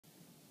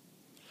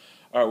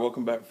All right,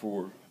 welcome back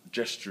for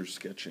gesture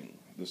sketching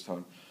this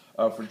time.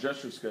 For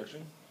gesture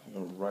sketching, I'm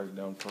going to write it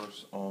down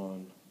first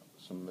on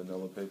some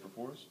manila paper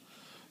for us.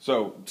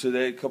 So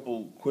today, a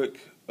couple quick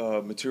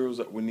materials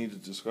that we need to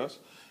discuss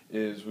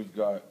is we've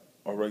got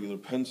our regular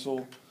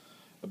pencil,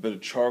 a bit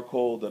of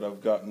charcoal that I've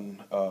gotten,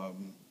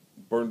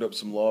 burned up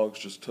some logs,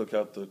 just took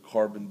out the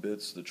carbon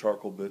bits, the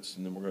charcoal bits,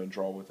 and then we're going to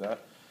draw with that.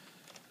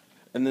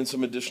 And then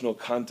some additional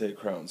Conte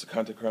crowns. The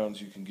Conte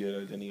crowns you can get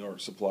at any art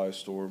supply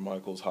store,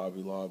 Michael's,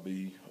 Hobby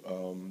Lobby,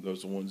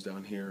 those are the ones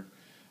down here.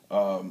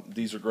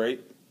 These are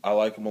great. I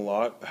like them a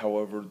lot.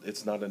 However,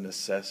 it's not a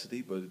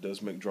necessity, but it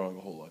does make drawing a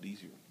whole lot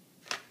easier.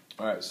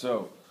 All right,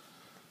 so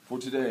for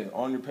today,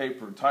 on your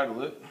paper,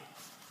 title it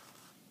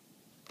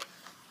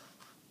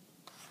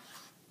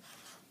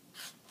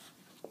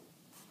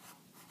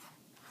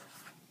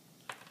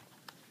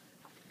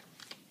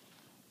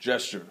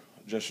Gesture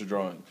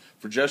drawing.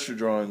 For gesture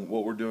drawing,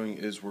 what we're doing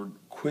is we're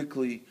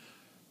quickly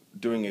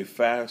doing a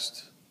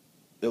fast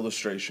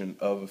illustration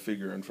of a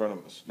figure in front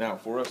of us. Now,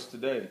 for us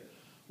today,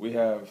 we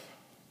have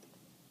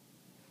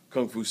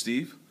Kung Fu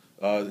Steve.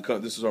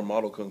 This is our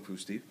model, Kung Fu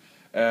Steve.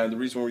 And the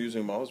reason we're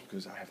using a model is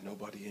because I have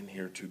nobody in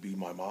here to be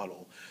my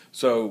model.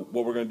 So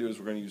what we're going to do is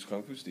we're going to use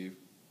Kung Fu Steve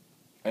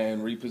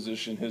and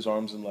reposition his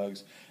arms and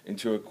legs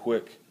into a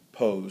quick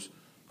pose,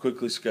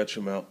 quickly sketch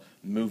him out,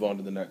 and move on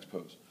to the next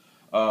pose.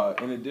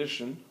 In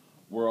addition,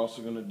 we're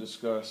also going to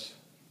discuss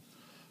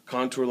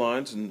contour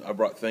lines, and I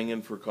brought Thing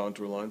in for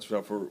contour lines.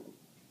 Now for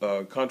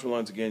contour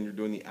lines, again, you're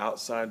doing the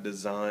outside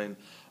design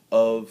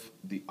of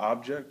the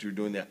object, you're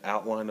doing the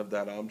outline of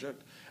that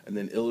object, and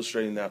then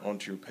illustrating that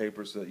onto your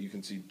paper so that you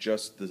can see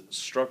just the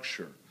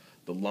structure,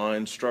 the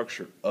line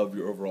structure of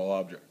your overall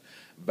object.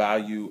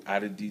 Value,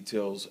 added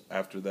details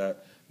after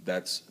that,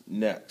 that's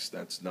next,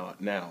 that's not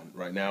now.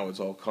 Right now it's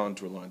all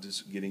contour lines,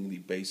 it's getting the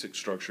basic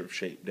structure of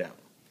shape down.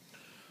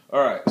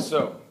 Alright,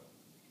 so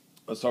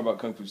let's talk about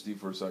Kung Fu Steve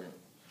for a second.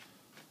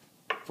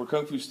 For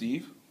Kung Fu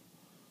Steve,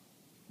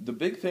 the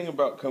big thing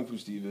about Kung Fu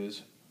Steve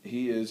is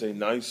he is a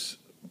nice,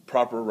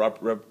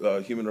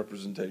 proper human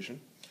representation.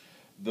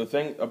 The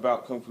thing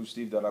about Kung Fu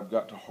Steve that I've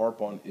got to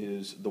harp on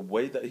is the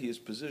way that he is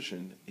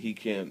positioned,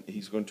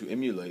 he's going to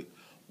emulate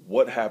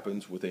what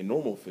happens with a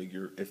normal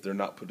figure if they're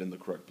not put in the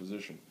correct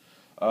position.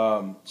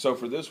 So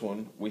for this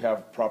one, we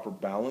have proper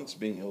balance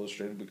being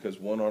illustrated because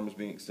one arm is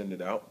being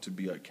extended out to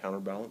be a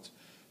counterbalance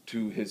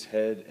to his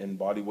head and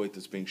body weight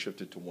that's being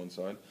shifted to one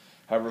side.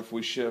 However, if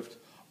we shift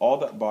all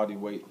that body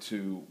weight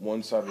to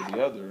one side or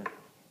the other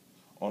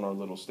on our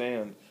little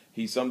stand,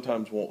 he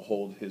sometimes won't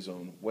hold his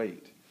own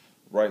weight.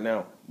 Right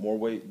now, more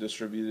weight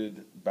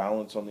distributed,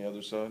 balance on the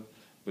other side,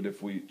 but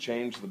if we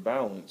change the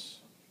balance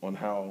on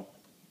how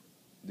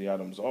the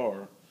items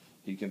are,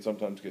 he can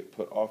sometimes get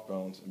put off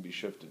balance and be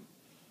shifted.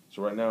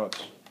 So right now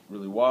it's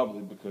really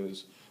wobbly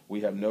because we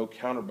have no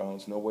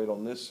counterbalance, no weight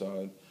on this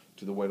side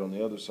to the weight on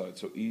the other side,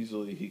 so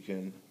easily he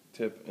can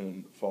tip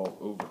and fall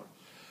over.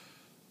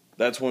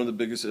 That's one of the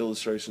biggest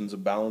illustrations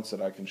of balance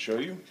that I can show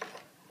you,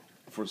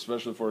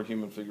 especially for a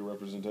human figure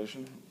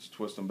representation. Let's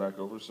twist him back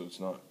over so it's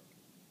not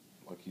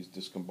like he's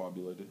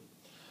discombobulated.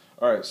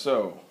 Alright,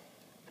 so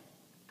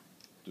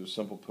do a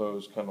simple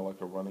pose, kind of like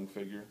a running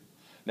figure.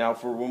 Now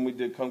for when we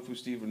did Kung Fu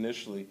Steve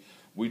initially,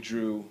 we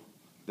drew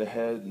the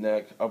head,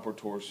 neck, upper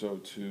torso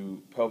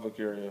to pelvic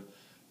area,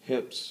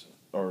 hips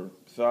or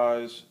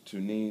thighs to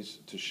knees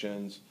to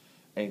shins,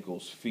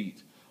 ankles,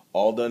 feet,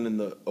 all done in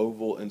the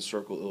oval and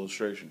circle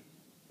illustration.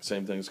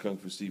 Same thing as Kung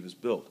Fu Steve is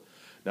built.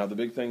 Now the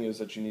big thing is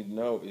that you need to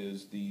know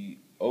is the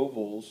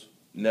ovals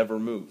never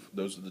move.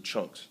 Those are the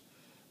chunks.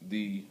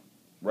 The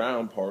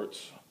round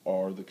parts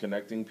are the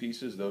connecting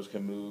pieces. Those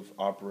can move,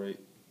 operate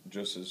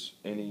just as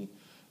any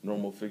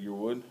normal figure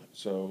would.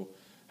 So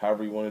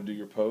however you want to do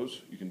your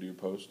pose, you can do your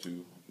pose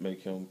to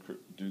make him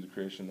do the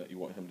creation that you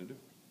want him to do.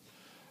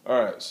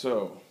 Alright,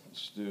 so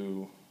let's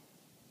do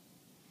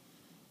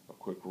a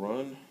quick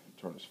run.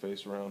 Turn his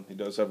face around. He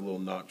does have a little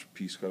notch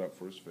piece cut out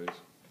for his face.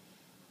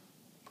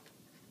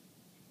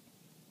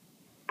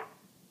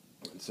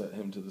 And set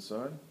him to the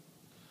side.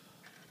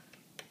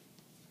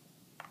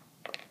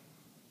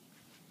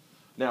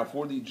 Now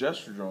for the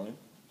gesture drawing,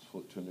 let's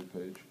flip to a new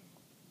page.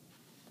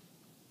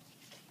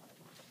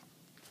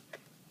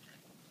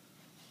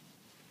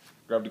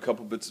 Grabbed a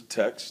couple bits of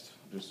text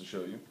just to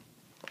show you.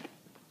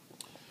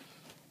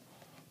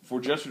 For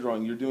gesture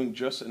drawing, you're doing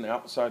just an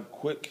outside,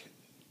 quick,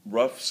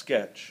 rough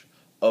sketch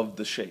of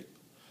the shape.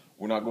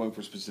 We're not going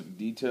for specific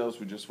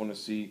details. We just want to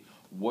see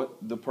what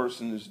the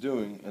person is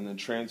doing and then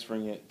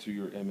transferring it to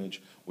your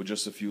image with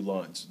just a few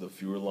lines. The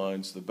fewer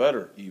lines, the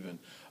better, even,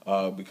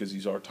 because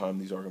these are timed,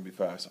 these are going to be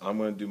fast. I'm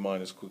going to do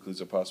mine as quickly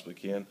as I possibly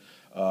can.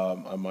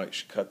 I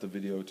might cut the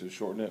video to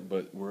shorten it,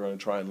 but we're going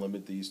to try and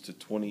limit these to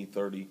 20,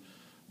 30,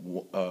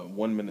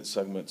 1-minute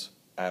segments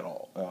at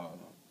all,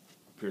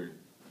 period.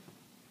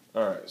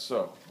 Alright,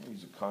 so I'll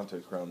use a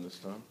Conte crown this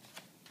time.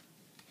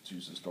 Let's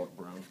use this dark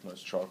brown, nice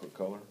chocolate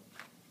color.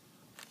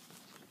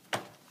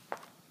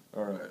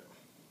 Alright,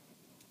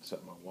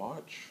 set my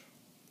watch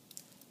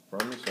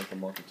firmly so I can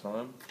mark the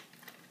time.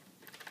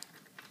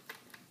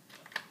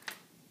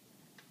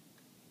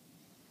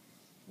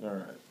 All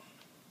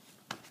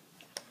right.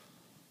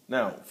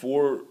 Now,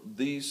 for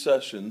these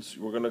sessions,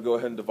 we're going to go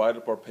ahead and divide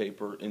up our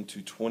paper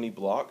into 20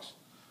 blocks.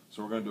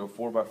 So we're going to do a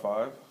 4 by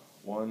 5.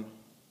 1,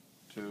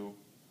 2,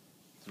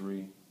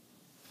 3,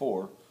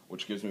 4,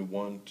 which gives me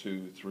 1,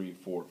 2, 3,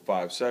 4,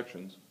 5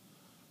 sections.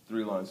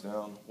 3 lines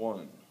down.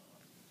 1,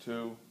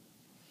 2,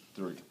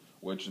 3.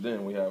 Which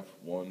then we have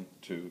 1,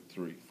 2,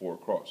 3, 4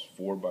 across.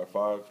 4 by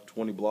 5,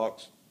 20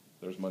 blocks.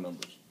 There's my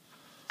numbers.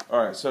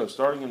 All right, so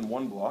starting in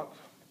one block,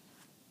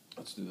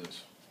 let's do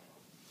this.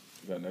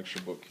 We got an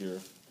extra book here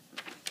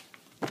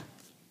as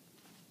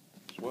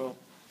well.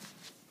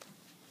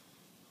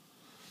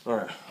 All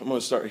right, I'm going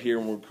to start here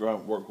and we'll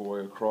work our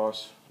way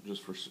across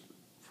just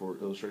for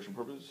illustration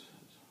purposes.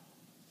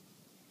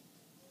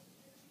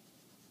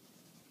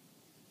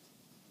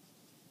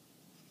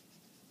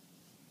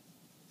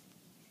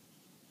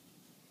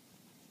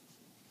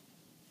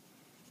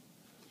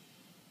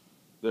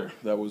 There,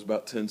 that was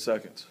about 10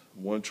 seconds. I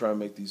want to try and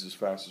make these as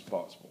fast as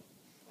possible.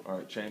 All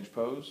right, change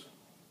pose.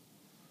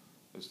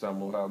 This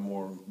time we'll have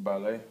more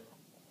ballet.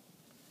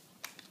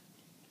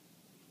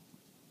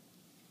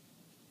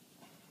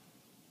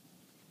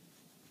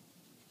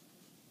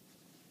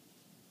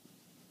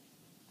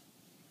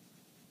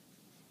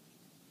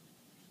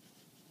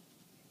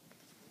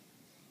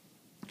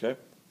 Okay.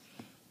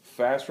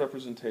 Fast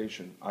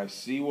representation. I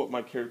see what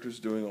my character's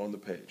doing on the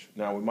page.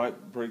 Now, we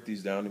might break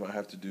these down. You might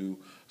have to do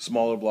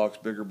smaller blocks,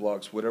 bigger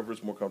blocks, whatever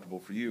is more comfortable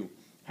for you.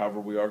 However,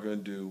 we are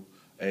going to do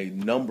a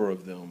number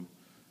of them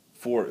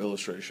for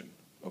illustration,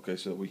 okay,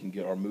 so that we can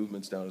get our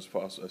movements down as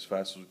fast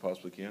as we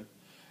possibly can,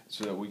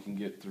 so that we can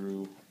get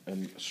through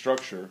and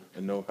structure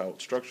and know how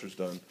structure's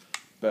done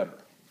better.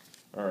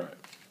 All right.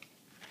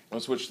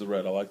 Let's switch to the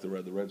red. I like the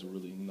red. The red's a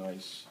really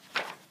nice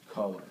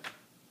color.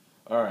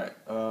 All right.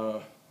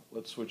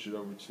 Let's switch it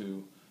over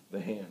to the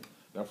hand.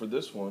 Now for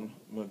this one,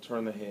 I'm going to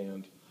turn the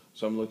hand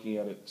so I'm looking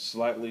at it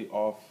slightly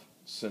off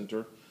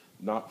center,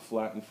 not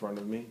flat in front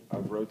of me.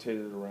 I've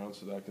rotated it around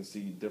so that I can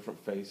see different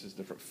faces,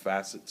 different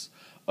facets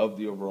of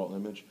the overall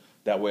image.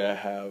 That way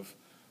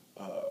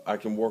I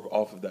can work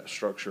off of that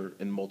structure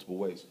in multiple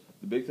ways.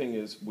 The big thing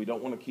is we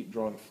don't want to keep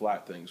drawing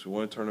flat things. We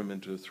want to turn them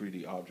into a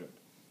 3D object.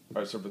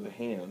 All right, so for the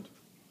hand,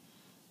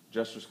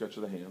 gesture sketch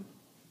of the hand.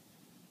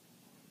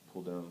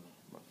 Pull down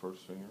my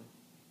first finger.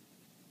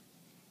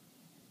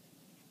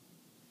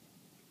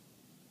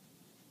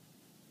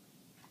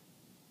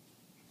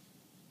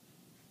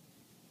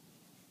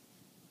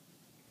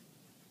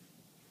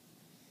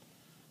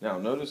 Now,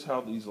 notice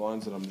how these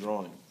lines that I'm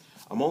drawing,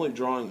 I'm only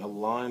drawing a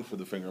line for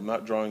the finger. I'm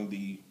not drawing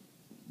the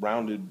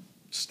rounded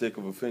stick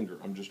of a finger.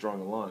 I'm just drawing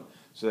a line.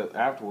 So that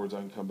afterwards I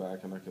can come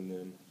back and I can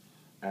then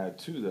add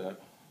to that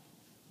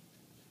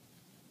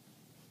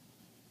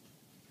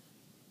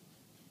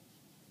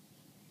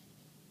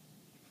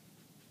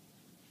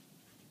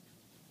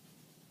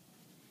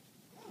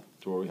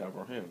to where we have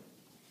our hand.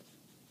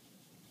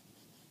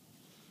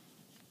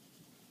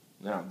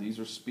 Now, these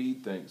are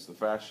speed things. The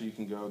faster you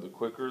can go, the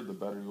quicker, the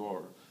better you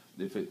are.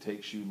 If it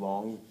takes you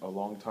a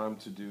long time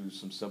to do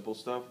some simple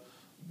stuff,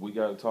 we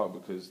got to talk,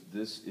 because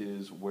this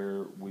is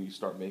where we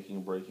start making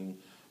and breaking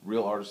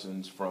real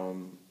artisans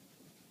from,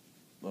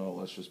 well,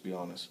 let's just be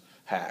honest,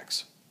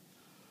 hacks.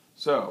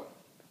 So,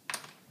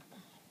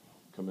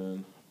 come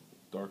in,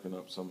 darken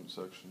up some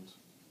sections.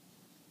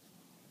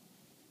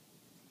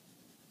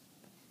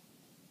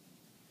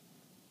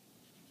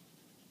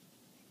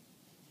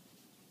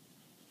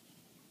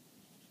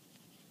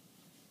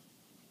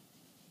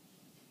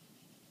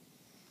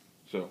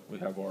 So we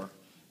have our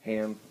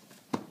hand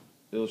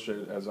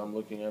illustrated as I'm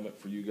looking at it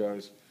for you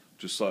guys,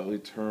 just slightly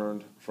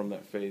turned from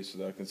that face so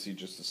that I can see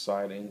just the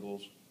side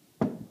angles.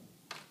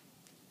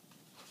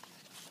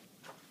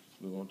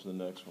 Move on to the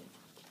next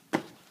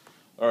one.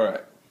 All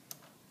right.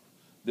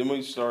 Then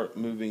we start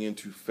moving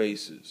into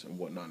faces and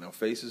whatnot. Now,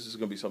 faces is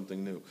going to be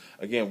something new.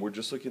 Again, we're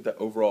just looking at the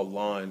overall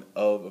line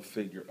of a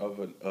figure,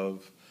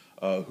 of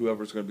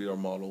whoever's going to be our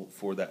model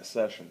for that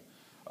session.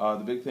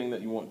 The big thing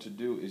that you want to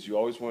do is you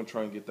always want to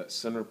try and get that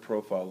center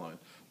profile line,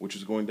 which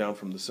is going down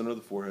from the center of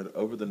the forehead,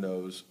 over the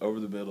nose,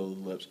 over the middle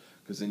of the lips,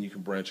 because then you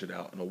can branch it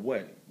out in a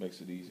way. Makes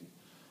it easy.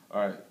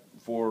 All right,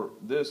 for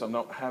this, I'm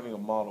not having a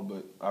model,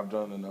 but I've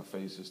done enough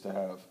faces to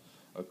have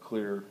a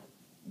clear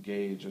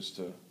gauge as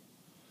to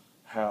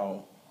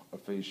how a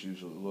face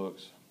usually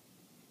looks.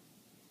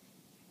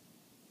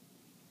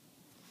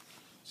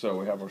 So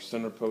we have our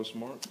center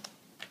postmark.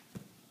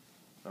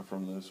 Now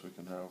from this, we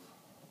can have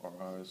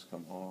our eyes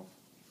come off.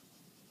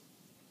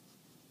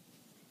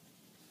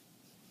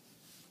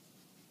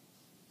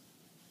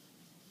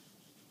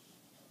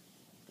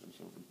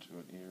 Over to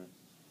an ear.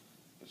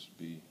 This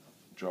would be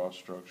jaw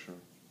structure.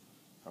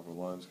 Have our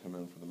lines come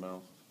in for the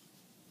mouth.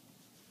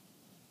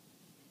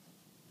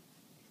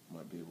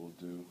 Might be able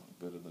to do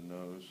a bit of the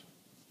nose.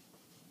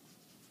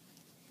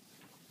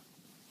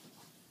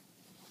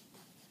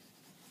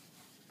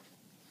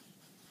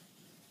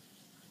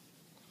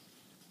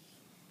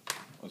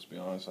 Let's be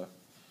honest,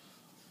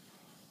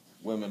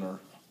 women are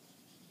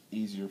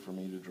easier for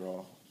me to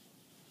draw.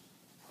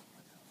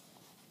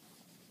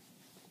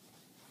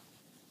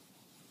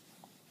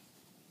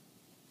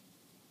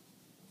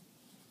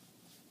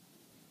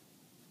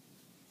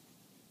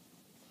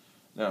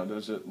 Now,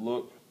 does it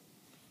look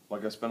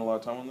like I spent a lot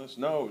of time on this?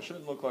 No, it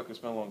shouldn't look like I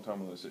spent a long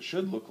time on this. It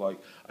should look like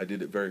I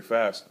did it very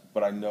fast,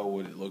 but I know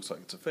what it looks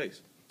like. It's a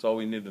face. That's all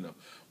we need to know.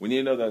 We need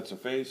to know that it's a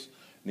face.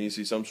 We need to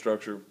see some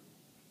structure.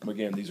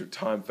 Again, these are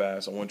time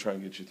fast. I want to try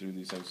and get you through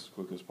these things as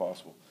quick as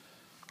possible.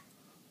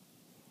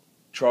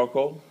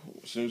 Charcoal,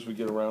 as soon as we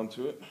get around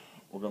to it,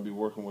 we're going to be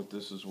working with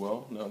this as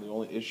well. Now, the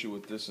only issue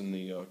with this in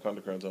the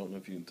contour crayons, I don't know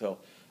if you can tell,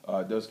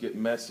 it does get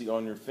messy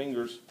on your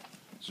fingers,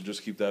 so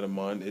just keep that in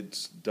mind.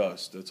 It's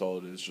dust. That's all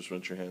it is. Just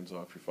rinse your hands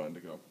off. You're fine to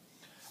go.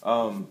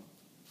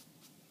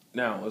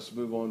 Now, let's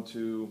move on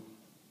to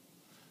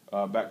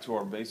back to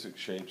our basic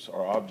shapes,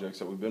 our objects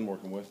that we've been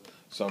working with.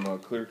 Some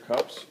clear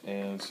cups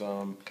and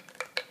some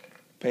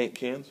paint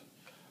cans.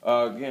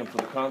 Again, for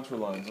the contour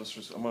lines, I'm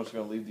just going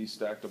to leave these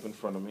stacked up in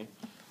front of me.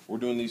 We're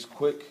doing these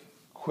quick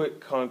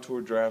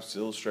contour drafts,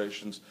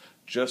 illustrations,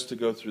 just to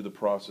go through the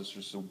process,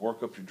 just to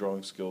work up your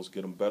drawing skills,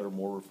 get them better,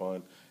 more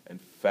refined,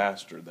 and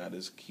faster. That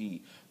is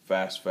key.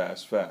 Fast,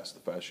 fast, fast.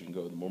 The faster you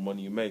can go, the more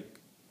money you make.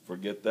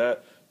 Forget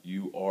that.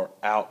 You are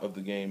out of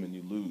the game and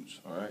you lose.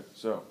 All right?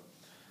 So,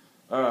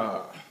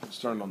 let's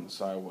turn on the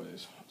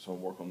sideways. So I'll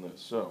work on this.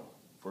 So,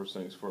 first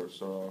things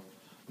first.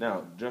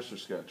 Now, gesture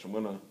sketch. I'm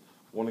going to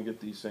want to get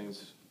these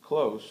things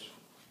close.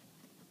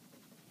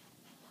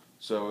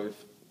 So if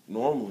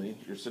normally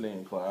you're sitting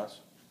in class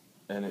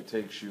and it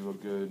takes you a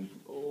good,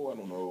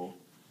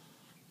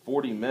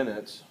 40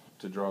 minutes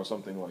to draw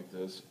something like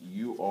this,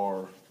 you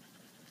are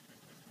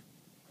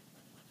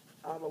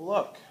out of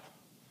luck.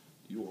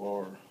 You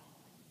are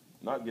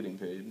not getting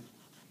paid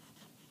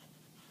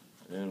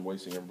and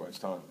wasting everybody's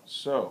time.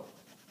 So,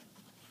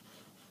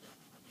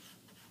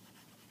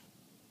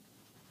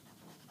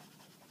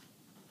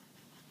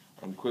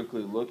 I'm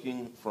quickly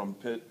looking from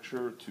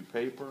picture to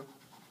paper,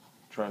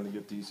 trying to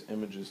get these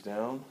images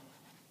down.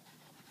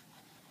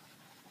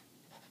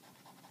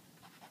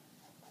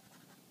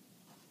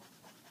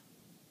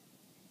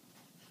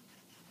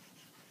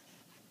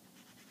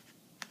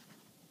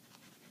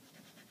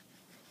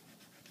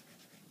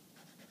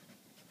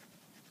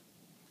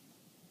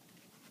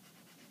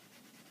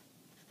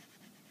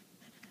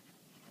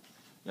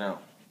 Now,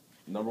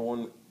 number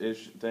one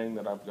thing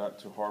that I've got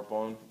to harp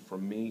on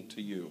from me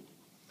to you.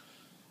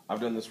 I've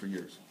done this for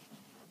years.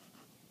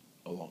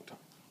 A long time.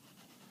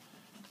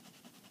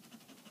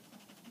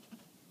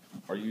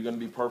 Are you going to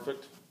be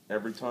perfect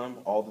every time,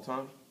 all the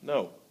time?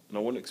 No. And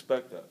I wouldn't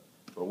expect that.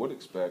 But I would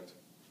expect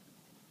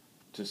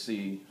to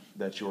see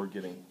that you're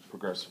getting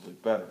progressively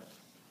better.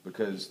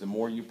 Because the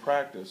more you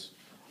practice,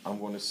 I'm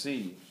going to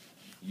see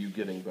you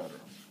getting better.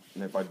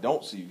 And if I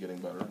don't see you getting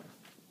better,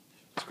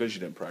 it's because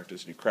you didn't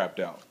practice and you crapped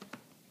out.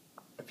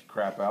 If you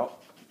crap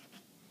out,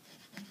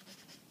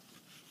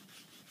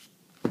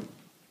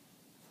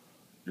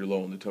 you're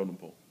low on the totem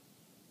pole.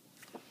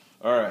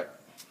 All right.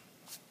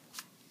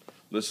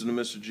 Listen to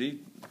Mr.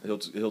 G.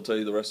 He'll tell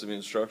you the rest of the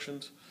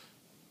instructions.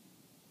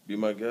 Be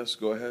my guest.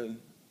 Go ahead and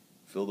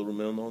fill the room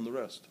in on the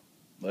rest.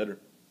 Later.